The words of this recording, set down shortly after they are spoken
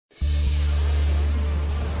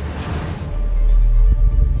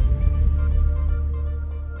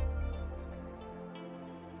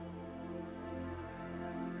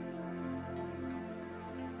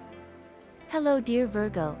Hello dear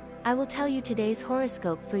Virgo, I will tell you today's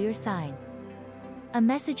horoscope for your sign. A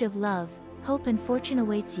message of love, hope and fortune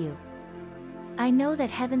awaits you. I know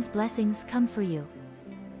that heaven's blessings come for you.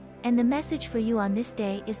 And the message for you on this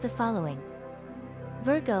day is the following.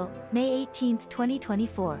 Virgo, May 18th,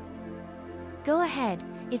 2024. Go ahead,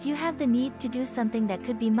 if you have the need to do something that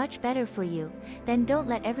could be much better for you, then don't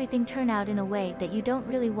let everything turn out in a way that you don't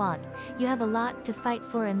really want. You have a lot to fight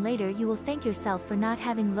for and later you will thank yourself for not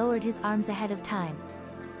having lowered his arms ahead of time.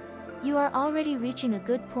 You are already reaching a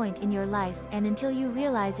good point in your life, and until you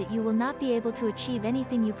realize it you will not be able to achieve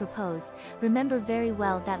anything you propose. Remember very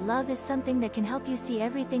well that love is something that can help you see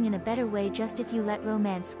everything in a better way just if you let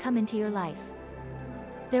romance come into your life.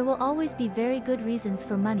 There will always be very good reasons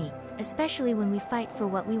for money, especially when we fight for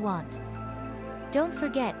what we want. Don't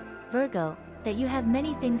forget, Virgo, that you have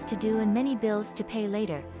many things to do and many bills to pay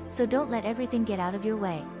later, so don't let everything get out of your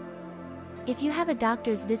way. If you have a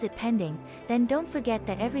doctor's visit pending, then don't forget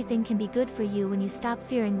that everything can be good for you when you stop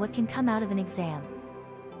fearing what can come out of an exam.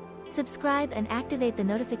 Subscribe and activate the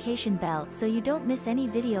notification bell so you don't miss any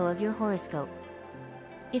video of your horoscope.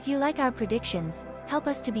 If you like our predictions, help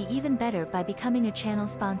us to be even better by becoming a channel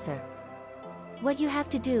sponsor. What you have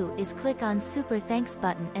to do is click on Super Thanks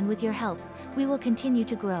button, and with your help, we will continue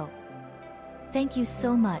to grow. Thank you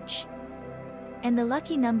so much. And the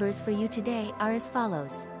lucky numbers for you today are as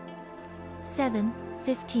follows: 7,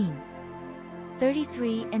 15,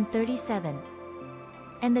 33 and 37.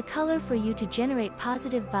 And the color for you to generate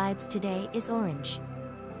positive vibes today is orange.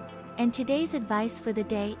 And today's advice for the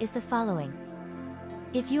day is the following.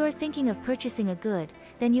 If you are thinking of purchasing a good,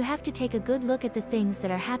 then you have to take a good look at the things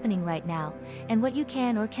that are happening right now, and what you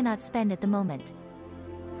can or cannot spend at the moment.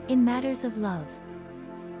 In matters of love,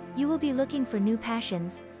 you will be looking for new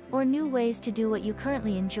passions, or new ways to do what you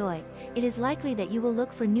currently enjoy. It is likely that you will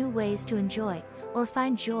look for new ways to enjoy, or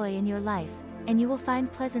find joy in your life, and you will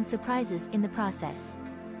find pleasant surprises in the process.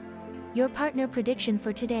 Your partner prediction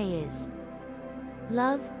for today is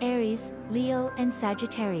love, Aries, Leo and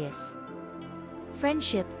Sagittarius.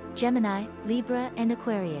 Friendship, Gemini, Libra and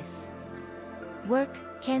Aquarius.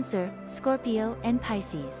 Work, Cancer, Scorpio and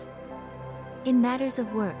Pisces. In matters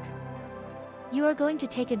of work, you are going to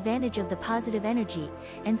take advantage of the positive energy,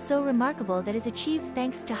 and so remarkable that is achieved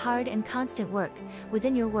thanks to hard and constant work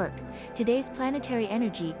within your work. Today's planetary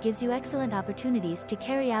energy gives you excellent opportunities to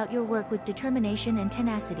carry out your work with determination and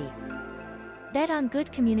tenacity. Bet on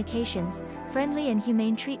good communications, friendly and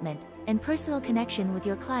humane treatment, and personal connection with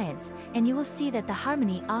your clients, and you will see that the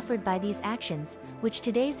harmony offered by these actions, which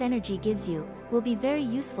today's energy gives you, will be very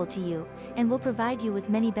useful to you, and will provide you with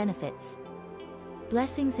many benefits.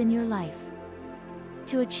 Blessings in your life.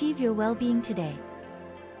 To achieve your well-being today,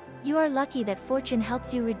 you are lucky that fortune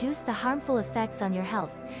helps you reduce the harmful effects on your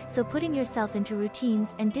health, so putting yourself into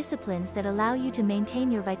routines and disciplines that allow you to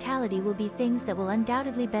maintain your vitality will be things that will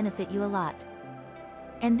undoubtedly benefit you a lot.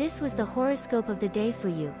 And this was the horoscope of the day for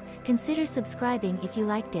you. Consider subscribing if you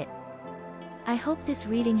liked it. I hope this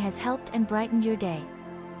reading has helped and brightened your day.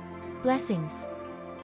 Blessings.